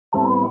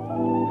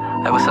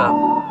Hey, what's up?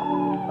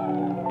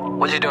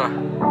 What you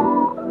doing?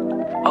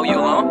 Oh, you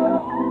alone?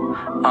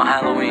 On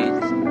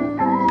Halloween?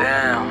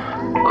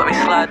 Damn. Let me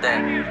slide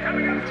then.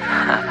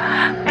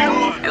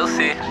 You'll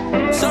see.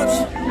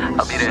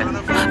 I'll be there.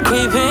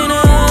 Creeping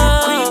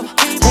up,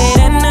 late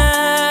at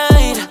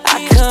night,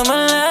 I come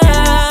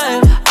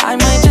alive. I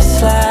might just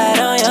slide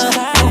on ya,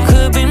 you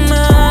could be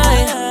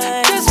mine.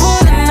 Just for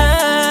the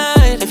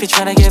night. If you're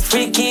tryna get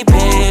freaky,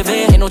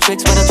 baby, ain't no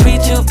tricks but I'll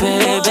treat you,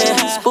 baby.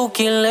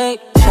 Spooky late,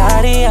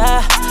 shawty,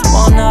 I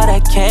want all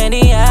that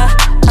candy,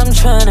 I'm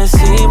tryna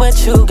see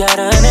what you got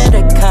under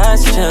the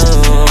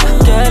costume.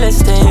 Girl, let's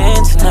stay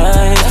in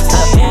tonight.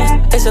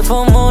 It's a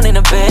full moon in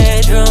the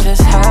bedroom,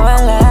 just how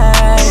I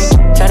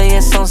like. Try to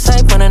get on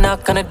sight when I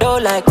knock on the door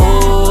like,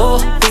 ooh,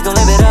 we gon'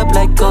 live it up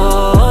like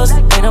ghosts.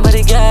 Ain't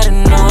nobody gotta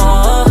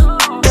know.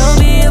 Don't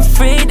be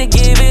afraid to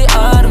give it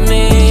all to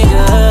me,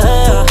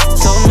 girl.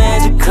 So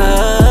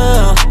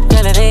magical,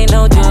 girl, it ain't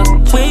no joke.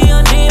 We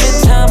on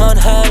demon time on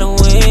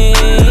Halloween.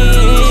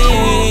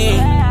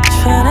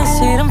 Tryna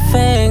see them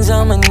fangs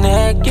on my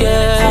neck,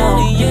 girl.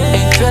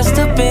 Ain't dressed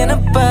up in a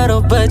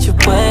bottle, but you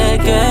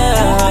wet,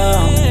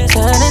 girl.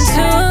 Turn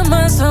into a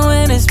monster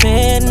when it's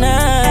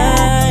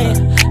midnight.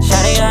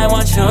 Shawty, I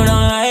want you to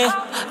like.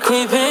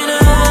 Creeping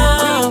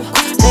up,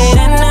 late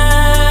at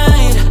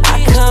night, I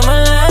come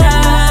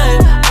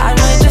alive. I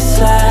might just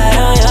slide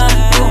on ya,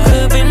 you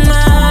could be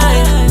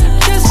mine.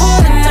 Just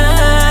for the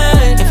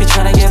night. If you're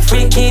tryna get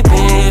freaky,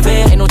 baby,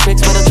 ain't no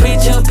tricks but I'll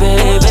treat you,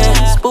 baby.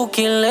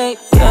 Spooky late,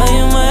 girl,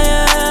 you my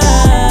eye.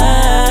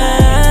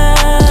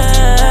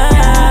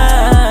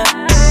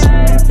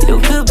 You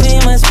could be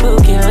my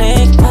spooky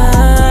late.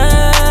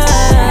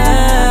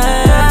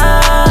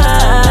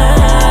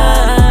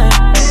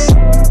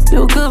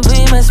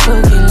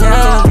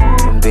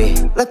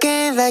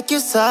 Looking like you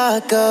saw a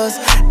ghost,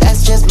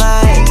 that's just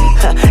mine.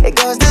 It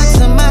goes down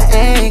to my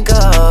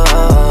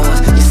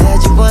ankles. You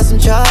said you want some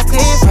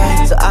chocolate,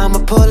 right? So I'ma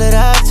pull it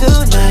out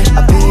tonight.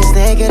 I'll be as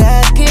naked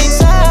as king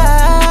size.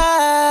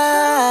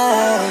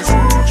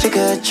 Trick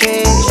or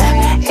treat,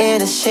 in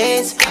the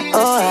shades,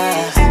 oh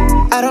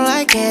I don't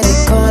like candy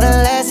corn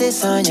unless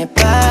it's on your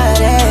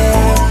body.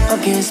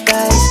 Pumpkin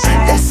spice,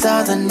 that's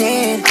all I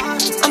need.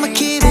 I'ma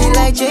keep it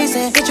like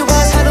Jason, get your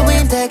walls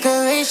Halloween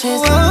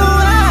decorations.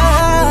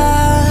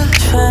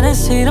 Tryna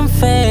see them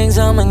fangs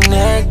on my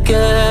neck,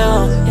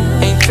 girl.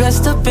 Ain't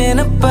dressed up in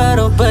a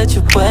bottle, but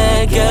you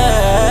wet,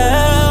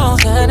 girl.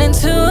 Turn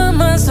into a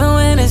monster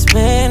when it's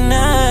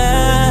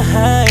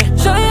midnight.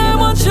 Show you I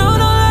want you to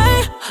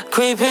like.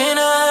 Creeping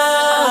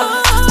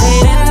up,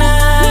 late at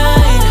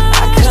night,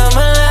 I come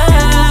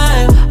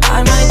alive.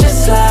 I might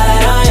just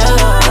slide on ya,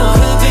 you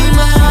could be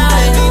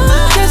mine.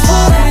 Just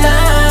for the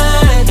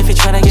night. If you're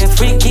tryna get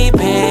freaky,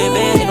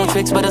 baby, ain't no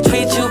tricks but I'll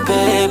treat you,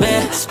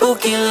 baby.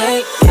 Spooky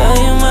late, girl,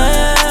 you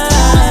my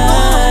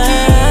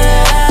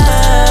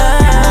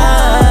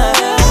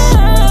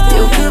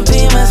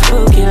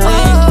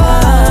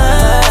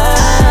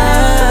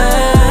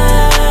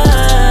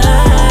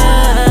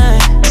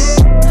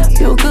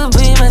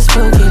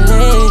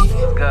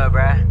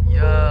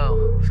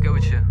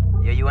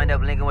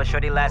linking with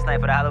Shorty last night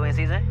for the Halloween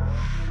season?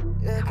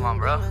 Come on,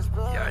 bro.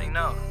 You already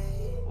know.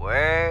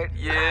 Word?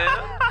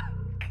 Yeah.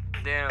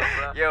 Damn,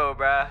 bro. Yo,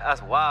 bro,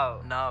 that's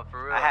wild. Nah,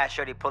 for real. I had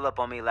Shorty pull up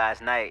on me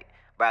last night.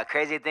 Bro,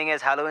 crazy thing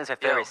is, Halloween's her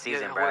favorite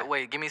season, bro.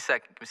 Wait, give me a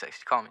sec. She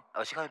called me.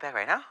 Oh, she calling me back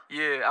right now?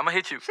 Yeah, I'ma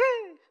hit you.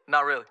 Sheesh.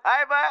 Not really. All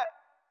right, bro.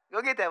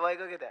 Go get that, boy.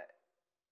 Go get that.